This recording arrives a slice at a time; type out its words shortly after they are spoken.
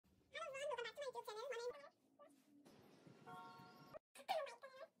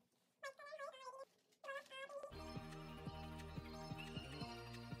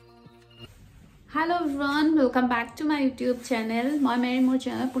Hello everyone, welcome back to my YouTube channel. Moi Mary More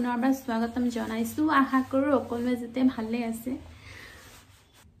channel punarbar swagatam janaisu. Aha koru okolwe jete bhale ase.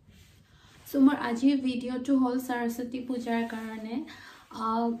 So mor aji video to hol Saraswati Pujar karone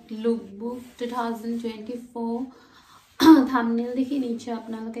lookbook 2024 thumbnail dekhi niche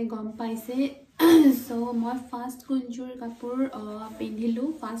apnaloke gom paise. So moi first kunjur kapur pindhilu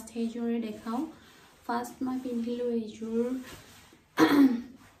first hejore dekhao. First moi pindhilu hejur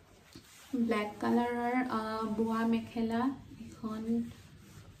black color boa mekhela ekhon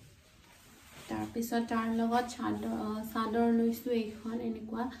tar pisot tar logot sador loisu ekhon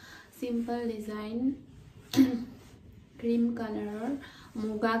enekwa simple design cream color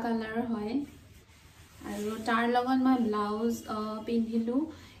muga color hoy aru tar logot moi blouse pindhilu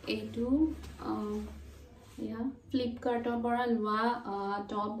etu ya flipkart or pora lwa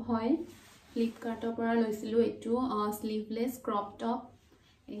top hoy flipkart or pora loisilu etu sleeveless crop top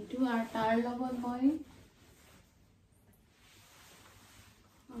etu ar tar logot moi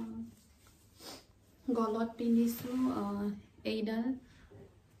golot pindisu eidal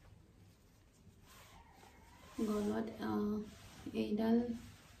golot eidal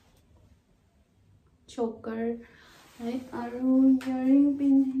choker right aru earring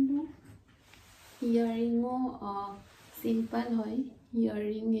pindilu earring o simple hoy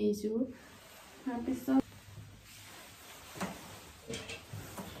earring ejur tarpisot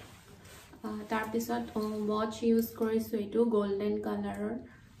tar pisot watch use korisu etu golden color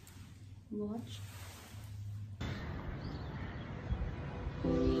watch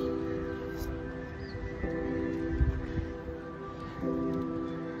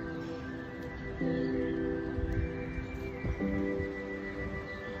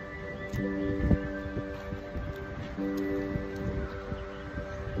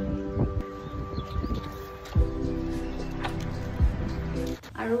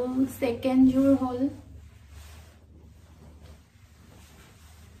aru second jur hol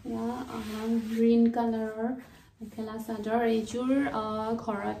ya green color mekhela sador ejur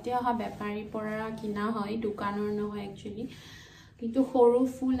ghorote ha bepari pora kina hoy dukanor no hoy actually kintu horu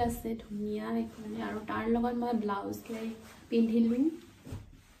full ase dhunia ekhone aru tar logot moi blouse ke pindhilu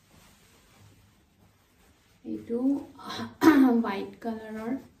etu white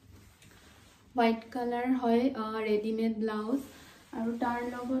color hoy ready made blouse aru tar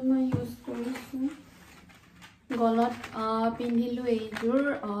logot moi use korisu golot pindhilu ejur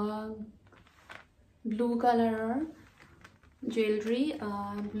blue color jewelry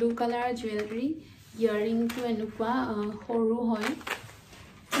blue color jewelry earring to enukwa horu hoy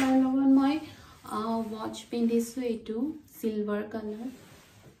tar logot moi watch pindisu etu silver color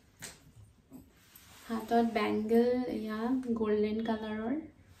hatot bangle ya golden color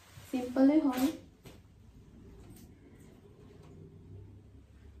simple hoy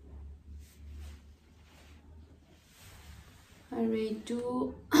aru etu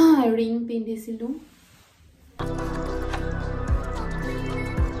ring pindisilu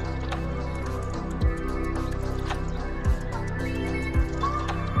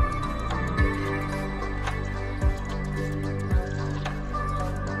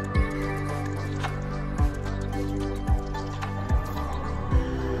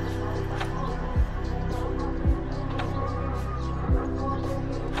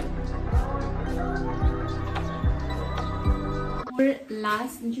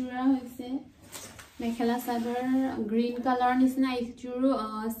last jura hoise mekhela sador green color nisna ejuru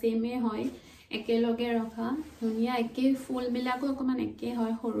same hoy ekeloge rakha dhunia eke full bilako okoman eke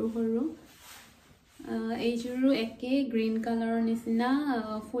hoy horu horu ejuru eke green color nisna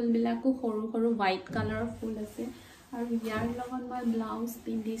full bilako horu horu white color full ase aru yar logon moi blouse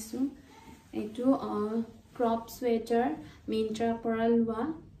pindisu etu crop sweater mintra pora lwa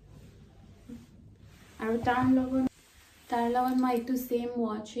aru tar logon moi etu same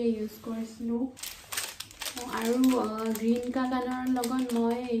watch use korisilu aru green color logon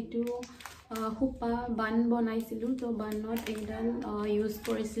moi etu hupa ban bonaisilu to banot edal use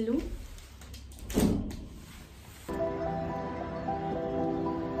korisilu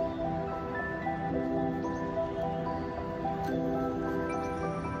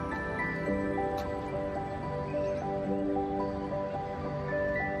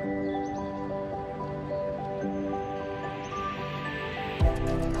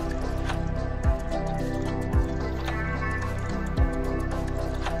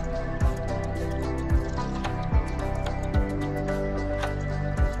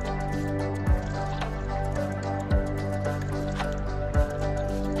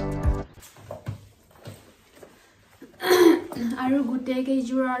আৰু গুটে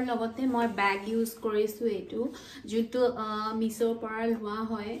কেইজোৰৰ লগতে মই bag use কৰিছো এটো যেটো মিছৰ পৰা লোৱা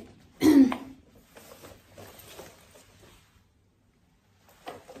হয়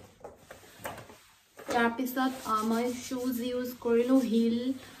তাৰ পিছত মই শুজ ইউজ কৰিলো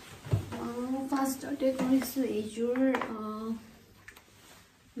হিল ফাৰ্ষ্টতে কৰিছো এইজোৰ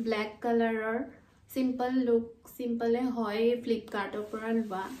ব্ল্যাক কালাৰৰ সিম্পল লুক সিম্পলে হয় ফ্লিপকাৰ্টৰ পৰা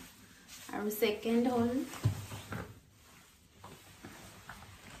লোৱা আৰু সেকেন্ড হল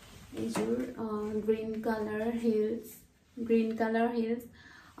এইজোৰ গ্ৰীন কালাৰ হিলস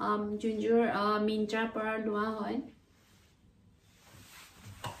যোনজোৰ মিন্ত্ৰাৰ পৰা লোৱা হয়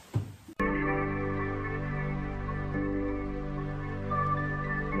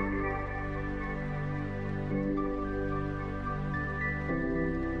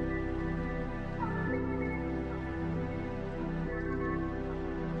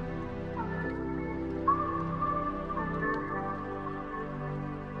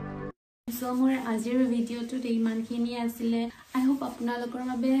So মোৰ আজিৰ ভিডিওটো ইমানখিনি আছিল I hope আপোনালোকৰ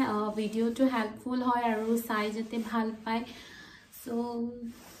বাবে ভিডিওটো হেল্পফুল হয় আৰু চাই যেতে ভাল পায় so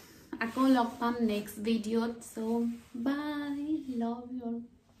আকৌ লগ পাম next ভিডিওত so bye love you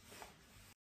all